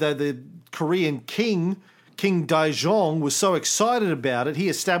Korean King Daijong was so excited about it, he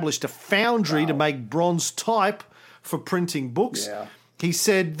established a foundry to make bronze type for printing books. Yeah. He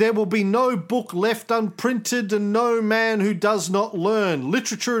said, "There will be no book left unprinted and no man who does not learn.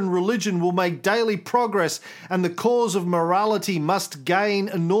 Literature and religion will make daily progress and the cause of morality must gain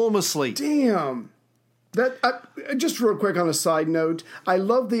enormously." Damn. Just real quick on a side note, I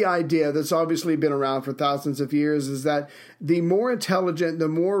love the idea that's obviously been around for thousands of years, is that the more intelligent, the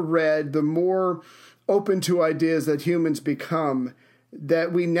more read, the more open to ideas that humans become,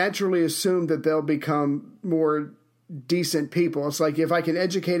 that we naturally assume that they'll become more decent people. It's like if I can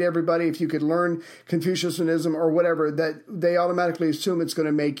educate everybody, if you could learn Confucianism or whatever, that they automatically assume it's going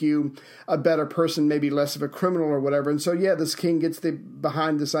to make you a better person, maybe less of a criminal or whatever. And so, this king gets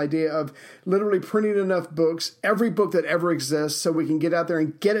behind this idea of literally printing enough books, every book that ever exists, so we can get out there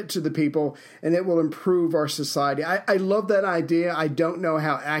and get it to the people, and it will improve our society. I love that idea. I don't know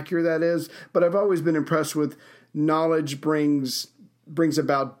how accurate that is, but I've always been impressed with knowledge brings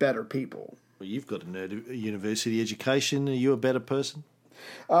about better people. Well, you've got a university education. Are you a better person?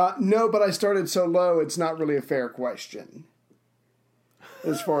 No, but I started so low, it's not really a fair question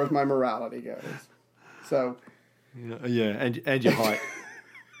as far as my morality goes. So, yeah, and your height.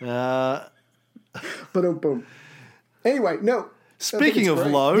 Boom. Anyway, no. Speaking of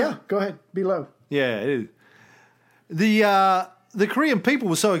low. Yeah, go ahead. Be low. Yeah, it is. The Korean people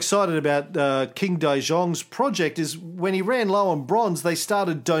were so excited about King Daejong's project is when he ran low on bronze, they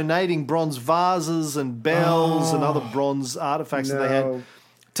started donating bronze vases and bells and other bronze artifacts that they had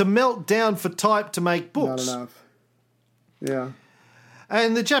to melt down for type to make books. Not enough. Yeah.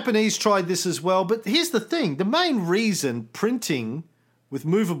 And the Japanese tried this as well. But here's the thing. The main reason printing with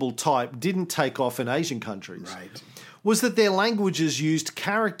movable type didn't take off in Asian countries was that their languages used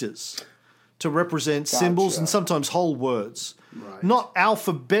characters to represent symbols and sometimes whole words. Right. Not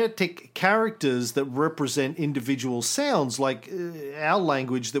alphabetic characters that represent individual sounds like our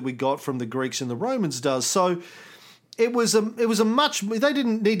language that we got from the Greeks and the Romans does. So it was a much, they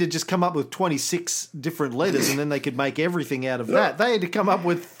didn't need to just come up with 26 different letters and then they could make everything out of that. They had to come up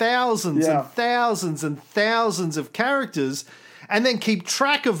with thousands and thousands and thousands of characters and then keep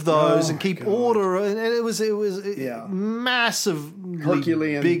track of those and keep order. And it was massive,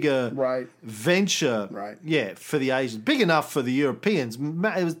 Herculean, bigger venture. Right. Yeah, for the Asians. Big enough for the Europeans.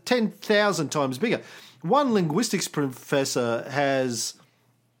 It was 10,000 times bigger. One linguistics professor has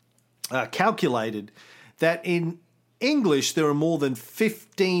calculated that in English there are more than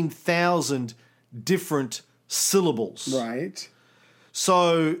 15,000 different syllables. Right.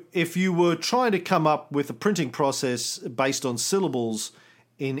 So if you were trying to come up with a printing process based on syllables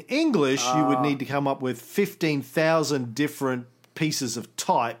in English, you would need to come up with 15,000 different pieces of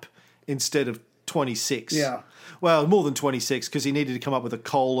type instead of 26. Yeah. Well, more than 26 because he needed to come up with a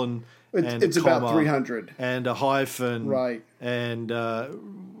colon and it's a comma about 300. and a hyphen. Right. And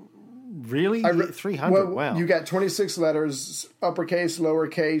really? 300? Well, wow. You got 26 letters, uppercase,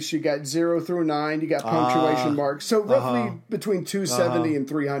 lowercase. You got 0 through 9. You got punctuation marks. So roughly between 270 and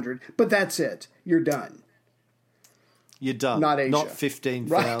 300. But that's it. You're done. You're done. Not Asia. Not 15,000.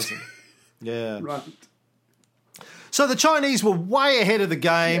 Right. Yeah. Right. So the Chinese were way ahead of the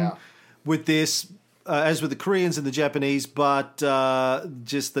game with this, as with the Koreans and the Japanese, but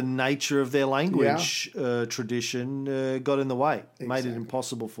just the nature of their language tradition got in the way, made it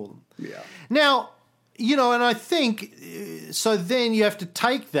impossible for them. Yeah. Now, and I think, so then you have to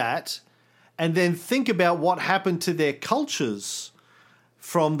take that and then think about what happened to their cultures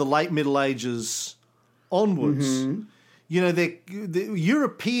from the late Middle Ages onwards. Mm-hmm. The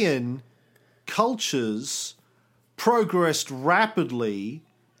European cultures progressed rapidly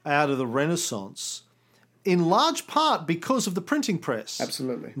out of the Renaissance, in large part because of the printing press.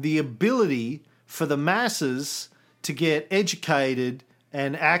 Absolutely. The ability for the masses to get educated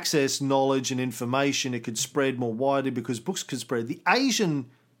and access knowledge and information. It could spread more widely because books could spread. The Asian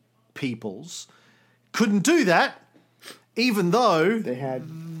peoples couldn't do that, even though they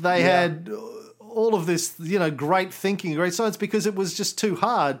had all of this, great thinking, great science, because it was just too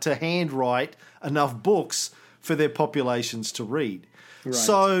hard to handwrite enough books for their populations to read. Right.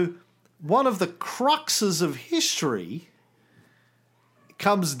 So one of the cruxes of history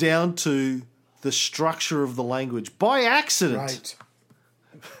comes down to the structure of the language. By accident,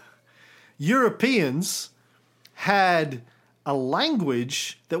 Europeans had a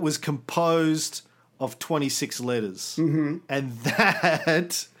language that was composed of 26 letters. Mm-hmm. And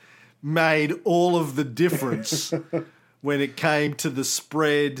that made all of the difference when it came to the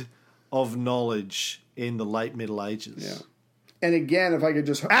spread of knowledge in the late Middle Ages. Yeah. And again, if I could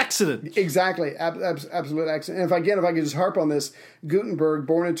just... Accident. Exactly. Absolute accident. And if I could just harp on this, Gutenberg,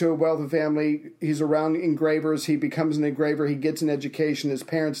 born into a wealthy family, he's around engravers. He becomes an engraver. He gets an education. His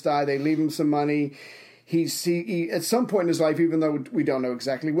parents die. They leave him some money. He at some point in his life, even though we don't know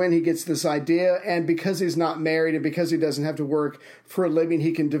exactly when, he gets this idea. And because he's not married and because he doesn't have to work for a living,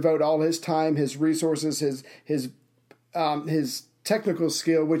 he can devote all his time, his resources, his technical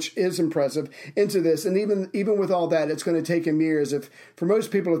skill, which is impressive, into this. And even with all that, it's going to take him years. For most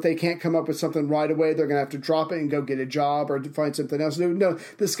people, if they can't come up with something right away, they're going to have to drop it and go get a job or find something else to do. No,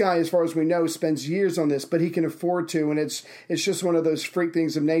 this guy, as far as we know, spends years on this, but he can afford to, and it's just one of those freak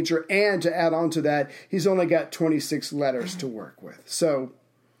things of nature. And to add on to that, he's only got 26 letters to work with. So,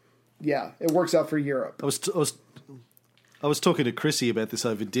 yeah, it works out for Europe. I was talking to Chrissy about this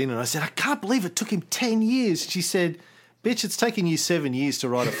over dinner, and I said, I can't believe it took him 10 years. She said, bitch, it's taken you 7 years to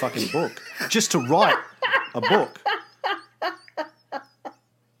write a fucking book. Just to write a book.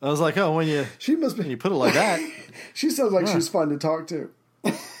 I was like, when you put it like that. She sounds like she's fun to talk to.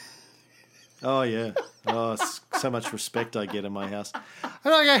 Oh, yeah. Oh, so much respect I get in my house.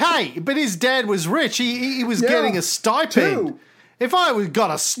 And I go, hey, but his dad was rich. He was getting a stipend. Too. If I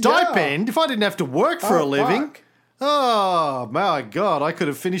got a stipend, if I didn't have to work for a living, fuck. Oh, my God, I could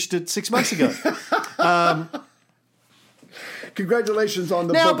have finished it 6 months ago. Congratulations on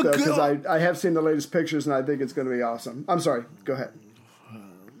the book, though, because I have seen the latest pictures, and I think it's going to be awesome. I'm sorry. Go ahead.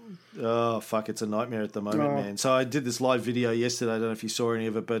 Oh, fuck, it's a nightmare at the moment, man. So I did this live video yesterday. I don't know if you saw any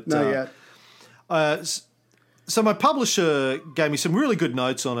of it, but... Not yet. So my publisher gave me some really good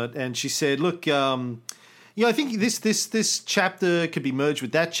notes on it, and she said, look, I think this chapter could be merged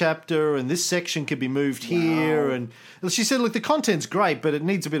with that chapter, and this section could be moved here. And she said, look, the content's great, but it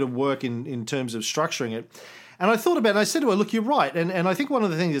needs a bit of work in terms of structuring it. And I thought about it, and I said to her, look, you're right. And I think one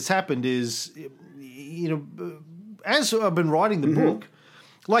of the things that's happened is, as I've been writing the book,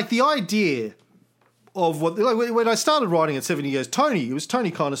 like the idea of what, like when I started writing at 70 years, it was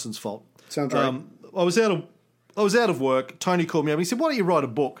Tony Connison's fault. Sounds right. I was out of work. Tony called me up and he said, why don't you write a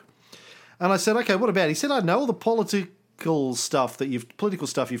book? And I said, okay, what about it? He said, I know all the political stuff you've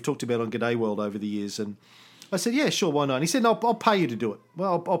talked about on G'day World over the years. And I said, yeah, sure, why not? And he said, no, I'll pay you to do it.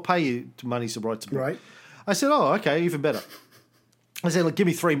 Well, I'll pay you money to write a book. Right. I said, oh, okay, even better. I said, look, give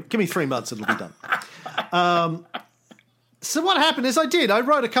me 3 months, it'll be done. So what happened is I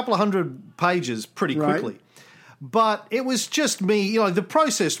wrote a couple of 100 pages pretty quickly. Right. But it was just me, the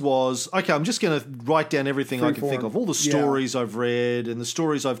process was, okay, I'm just going to write down everything I can think of, all the stories I've read and the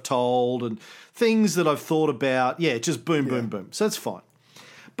stories I've told and things that I've thought about. Yeah, just boom, boom, boom. So that's fine.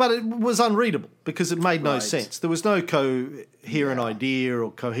 But it was unreadable because it made no sense. There was no coherent idea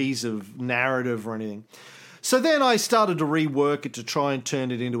or cohesive narrative or anything. So then I started to rework it to try and turn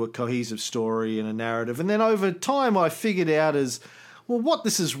it into a cohesive story and a narrative. And then over time I figured out what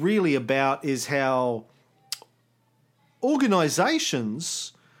this is really about is how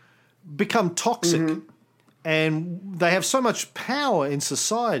organizations become toxic and they have so much power in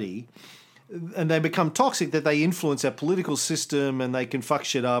society and they become toxic that they influence our political system and they can fuck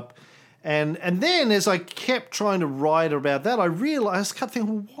shit up. And then as I kept trying to write about that, I realized, I kept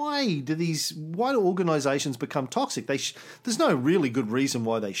thinking, why do organizations become toxic? There's no really good reason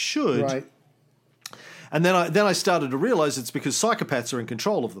why they should. Right. And then I started to realize it's because psychopaths are in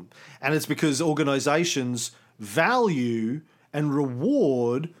control of them. And it's because organizations value and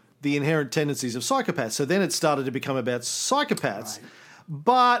reward the inherent tendencies of psychopaths. So then it started to become about psychopaths. Right.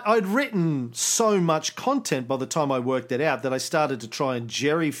 But I'd written so much content by the time I worked it out that I started to try and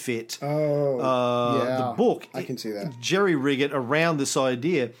jerry fit the book. I can see that. Jerry rig it around this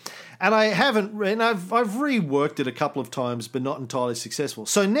idea. And I've reworked it a couple of times, but not entirely successful.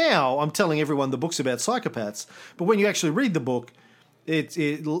 So now I'm telling everyone the book's about psychopaths. But when you actually read the book,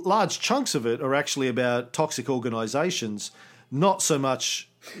 large chunks of it are actually about toxic organizations, not so much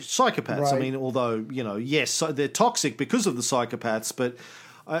psychopaths. Right. I mean, although, yes, they're toxic because of the psychopaths, but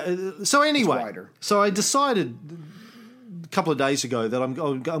so anyway, so I decided a couple of days ago that I'm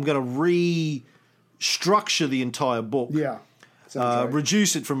going to restructure the entire book. Yeah.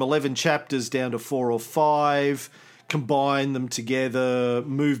 Reduce it from 11 chapters down to 4 or 5, combine them together,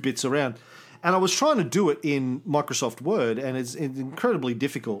 move bits around. And I was trying to do it in Microsoft Word, and it's incredibly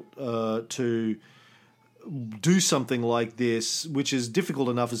difficult to do something like this, which is difficult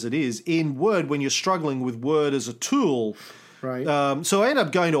enough as it is, in Word when you're struggling with Word as a tool. Right. So I ended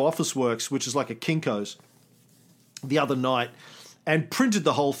up going to Officeworks, which is like a Kinko's, the other night, and printed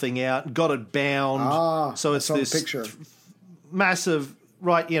the whole thing out, got it bound. So it's this picture. Massive,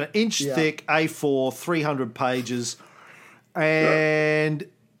 inch thick A4, 300 pages, and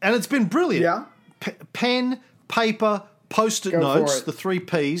it's been brilliant. Yeah. Pen, paper, Post-it notes, the 3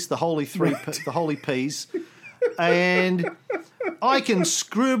 Ps, the holy Ps, and I can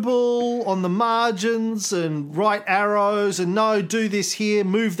scribble on the margins and write arrows and do this here,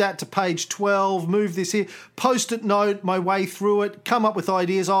 move that to page 12, move this here, Post-it note my way through it, come up with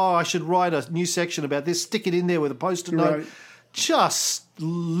ideas. Oh, I should write a new section about this, stick it in there with a Post-it note. Just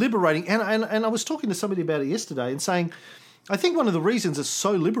liberating. And I was talking to somebody about it yesterday and saying, I think one of the reasons it's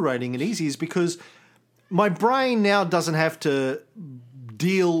so liberating and easy is because my brain now doesn't have to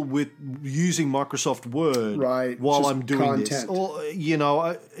deal with using Microsoft Word while I'm doing content. This. Or,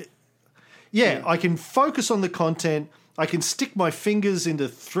 I can focus on the content. I can stick my fingers into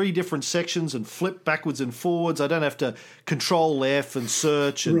 3 different sections and flip backwards and forwards. I don't have to Control F and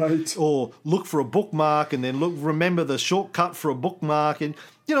search or look for a bookmark and then remember the shortcut for a bookmark. And,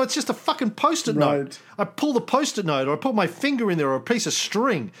 it's just a fucking Post-it note. I pull the Post-it note or I put my finger in there or a piece of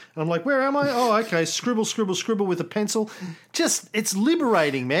string. And I'm like, where am I? Oh, okay, scribble, scribble, scribble with a pencil. It's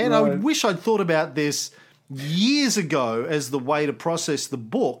liberating, man. I wish I'd thought about this years ago as the way to process the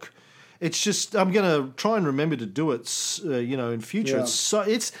book. It's just, I'm going to try and remember to do it, in future.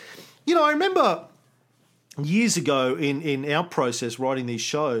 Yeah. I remember years ago in our process writing these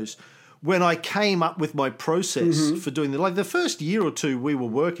shows, when I came up with my process for doing the first year or two we were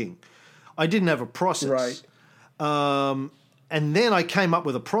working, I didn't have a process. Right. And then I came up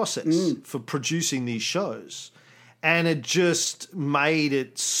with a process for producing these shows. And it just made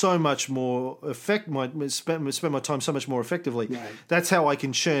it so much more spend my time so much more effectively. Right. That's how I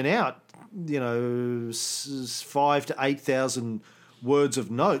can churn out, 5,000 to 8,000 words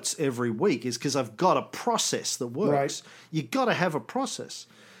of notes every week, is because I've got a process that works. Right. You got to have a process.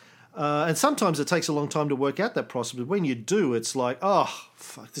 And sometimes it takes a long time to work out that process. But when you do, it's like, oh,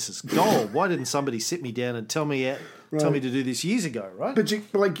 fuck, this is gold. Why didn't somebody sit me down and tell me to do this years ago, right? But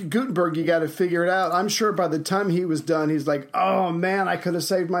like Gutenberg, you got to figure it out. I'm sure by the time he was done, he's like, oh man, I could have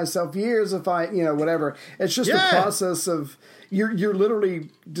saved myself years if I, whatever. It's just a process of you're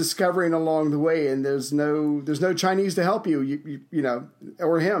literally discovering along the way, and there's no Chinese to help you,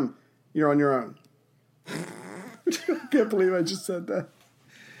 or him. You're on your own. I can't believe I just said that.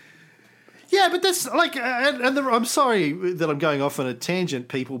 Yeah, but that's like, I'm sorry that I'm going off on a tangent,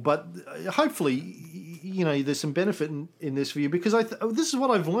 people, but hopefully, there's some benefit in this for you, because this is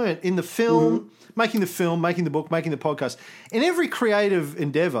what I've learned in the film, making the book, making the podcast, in every creative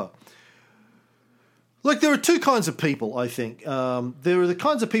endeavor. Look, there are two kinds of people, I think. There are the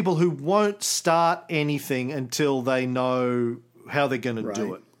kinds of people who won't start anything until they know how they're going to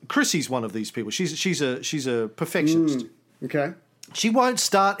do it. Chrissy's one of these people. She's a perfectionist. Okay. She won't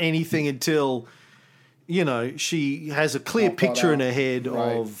start anything until, she has a clear picture in her head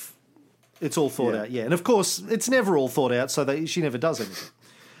of it's all thought out. Yeah, and of course, it's never all thought out, so she never does anything.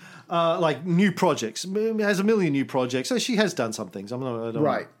 Like new projects, has a million new projects. So she has done some things.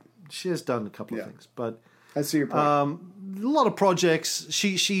 She has done a couple of things, but I see your point. A lot of projects,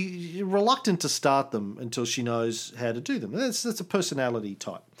 she's reluctant to start them until she knows how to do them. That's a personality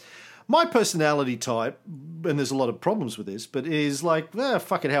type. My personality type, and there's a lot of problems with this, but is like,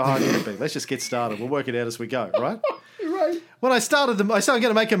 fuck it, how hard can it be? Let's just get started. We'll work it out as we go, right? Right. When I started going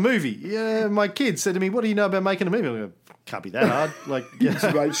to make a movie. Yeah, my kids said to me, "What do you know about making a movie?" I'm like, can't be that hard. Like, just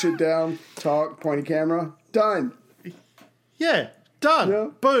write shit down, talk, point a camera, done. Yeah, done. Yeah.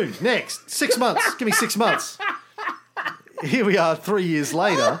 Boom. Next, 6 months. Give me 6 months. Here we are, 3 years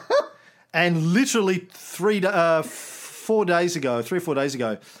later, and literally 3 or 4 days ago,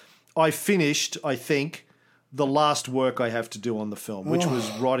 I finished, I think, the last work I have to do on the film, which was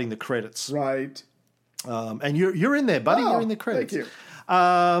writing the credits. Right. And you're in there, buddy. You're in the credits. Thank you.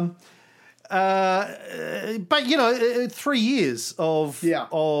 But 3 years of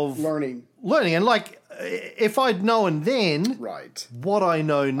learning, and like, if I'd known then what I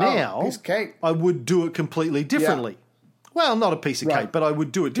know now, piece of cake. I would do it completely differently. Well, not a piece of cake, but I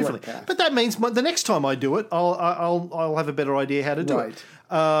would do it differently. But that means the next time I do it, I'll have a better idea how to do it.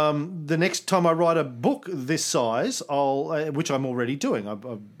 The next time I write a book this size, which I'm already doing.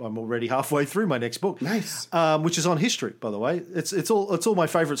 I'm already halfway through my next book. Nice. Which is on history, by the way. It's all my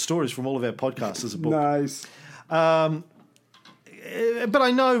favourite stories from all of our podcasts as a book. Nice. But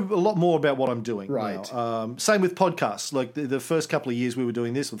I know a lot more about what I'm doing now. Same with podcasts. Like the first couple of years we were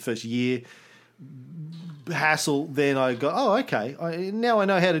doing this, or the first year, hassle. Then I go, oh, okay. Now I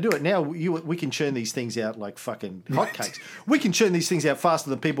know how to do it. Now we can churn these things out like fucking hotcakes. We can churn these things out faster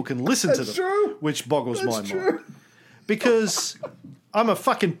than people can listen to them, true. Which boggles my mind. Because I'm a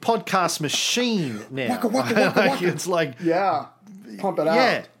fucking podcast machine now. Waka. It's like, pump it out.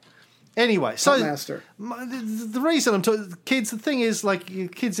 Yeah. Anyway, so master. The reason I'm talking, kids. The thing is, like, you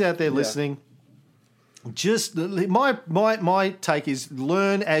kids out there listening. Just my take is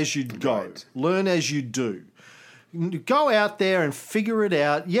learn as you go, learn as you do. Go out there and figure it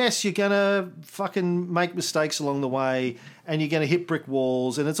out. Yes, you're gonna fucking make mistakes along the way, and you're gonna hit brick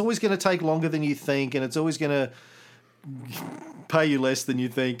walls, and it's always gonna take longer than you think, and it's always gonna pay you less than you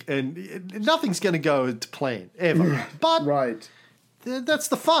think, and nothing's gonna go to plan ever. But that's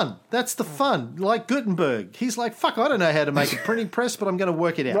the fun. That's the fun. Like Gutenberg, he's like, fuck, I don't know how to make a printing press, but I'm gonna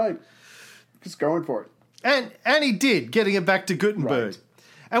work it out. Right. Just going for it. And he did, getting it back to Gutenberg. Right.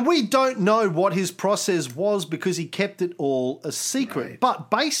 And we don't know what his process was because he kept it all a secret. Right.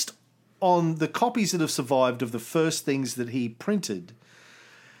 But based on the copies that have survived of the first things that he printed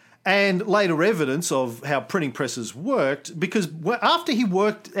and later evidence of how printing presses worked, because after he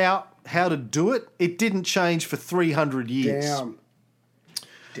worked out how to do it, it didn't change for 300 years.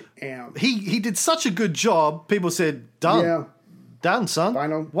 Damn. He did such a good job, people said, done. Yeah. Done, son.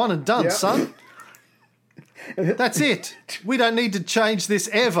 Final. One and done, son. That's it. We don't need to change this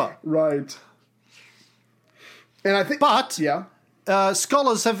ever. Right. And I think... But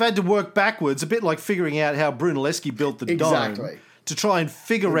scholars have had to work backwards, a bit like figuring out how Brunelleschi built the dome, to try and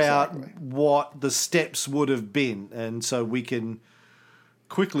figure out what the steps would have been. And so we can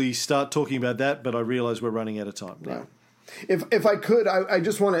quickly start talking about that, but I realise we're running out of time now. If I could, I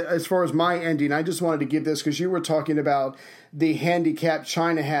just want to, as far as my ending, I just wanted to give this because you were talking about the handicap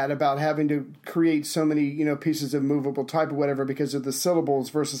China had about having to create so many, pieces of movable type or whatever because of the syllables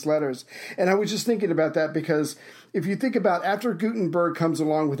versus letters. And I was just thinking about that because if you think about after Gutenberg comes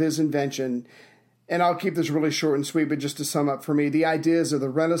along with his invention, and I'll keep this really short and sweet, but just to sum up for me, the ideas of the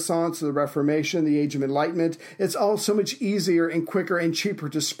Renaissance, the Reformation, the Age of Enlightenment, it's all so much easier and quicker and cheaper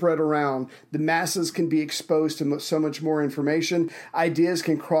to spread around. The masses can be exposed to so much more information. Ideas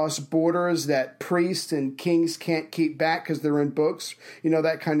can cross borders that priests and kings can't keep back because they're in books,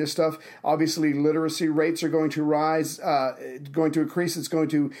 that kind of stuff. Obviously, literacy rates are going to rise, going to increase. It's going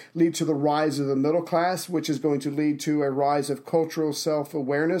to lead to the rise of the middle class, which is going to lead to a rise of cultural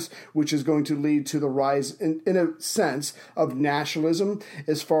self-awareness, which is going to lead to the rise, in a sense, of nationalism.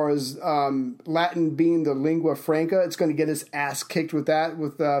 As far as Latin being the lingua franca, it's going to get its ass kicked with that,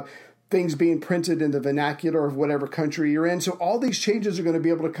 with things being printed in the vernacular of whatever country you're in. So all these changes are going to be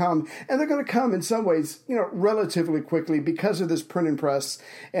able to come, and they're going to come in some ways, relatively quickly because of this printing press.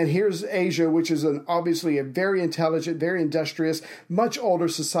 And here's Asia, which is obviously a very intelligent, very industrious, much older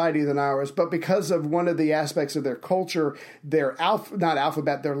society than ours. But because of one of the aspects of their culture, their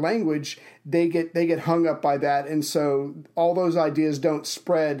their language, they get hung up by that. And so all those ideas don't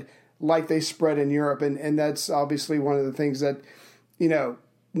spread like they spread in Europe. And that's obviously one of the things that,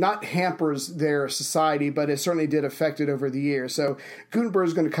 not hampers their society, but it certainly did affect it over the years. So Gutenberg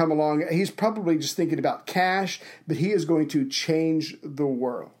is going to come along. He's probably just thinking about cash, but he is going to change the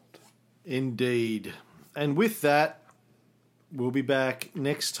world. Indeed. And with that, we'll be back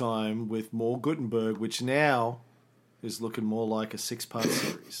next time with more Gutenberg, which now is looking more like a 6-part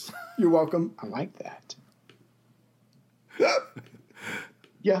series. You're welcome. I like that.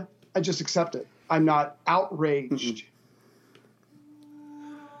 Yeah, I just accept it. I'm not outraged. Mm-mm.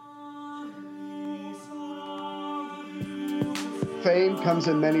 Fame comes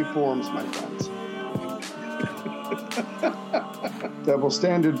in many forms, my friends. Double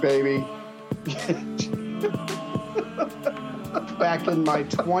standard, baby. Back in my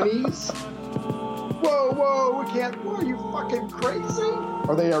 20s. Whoa, we can't. What, are you fucking crazy?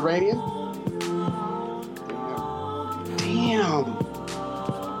 Are they Iranian? Damn.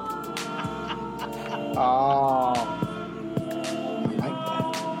 Oh. I like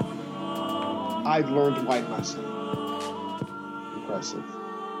that. I've learned a white lesson. Impressive.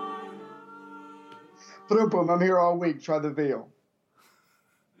 Boom, I'm here all week. Try the veal.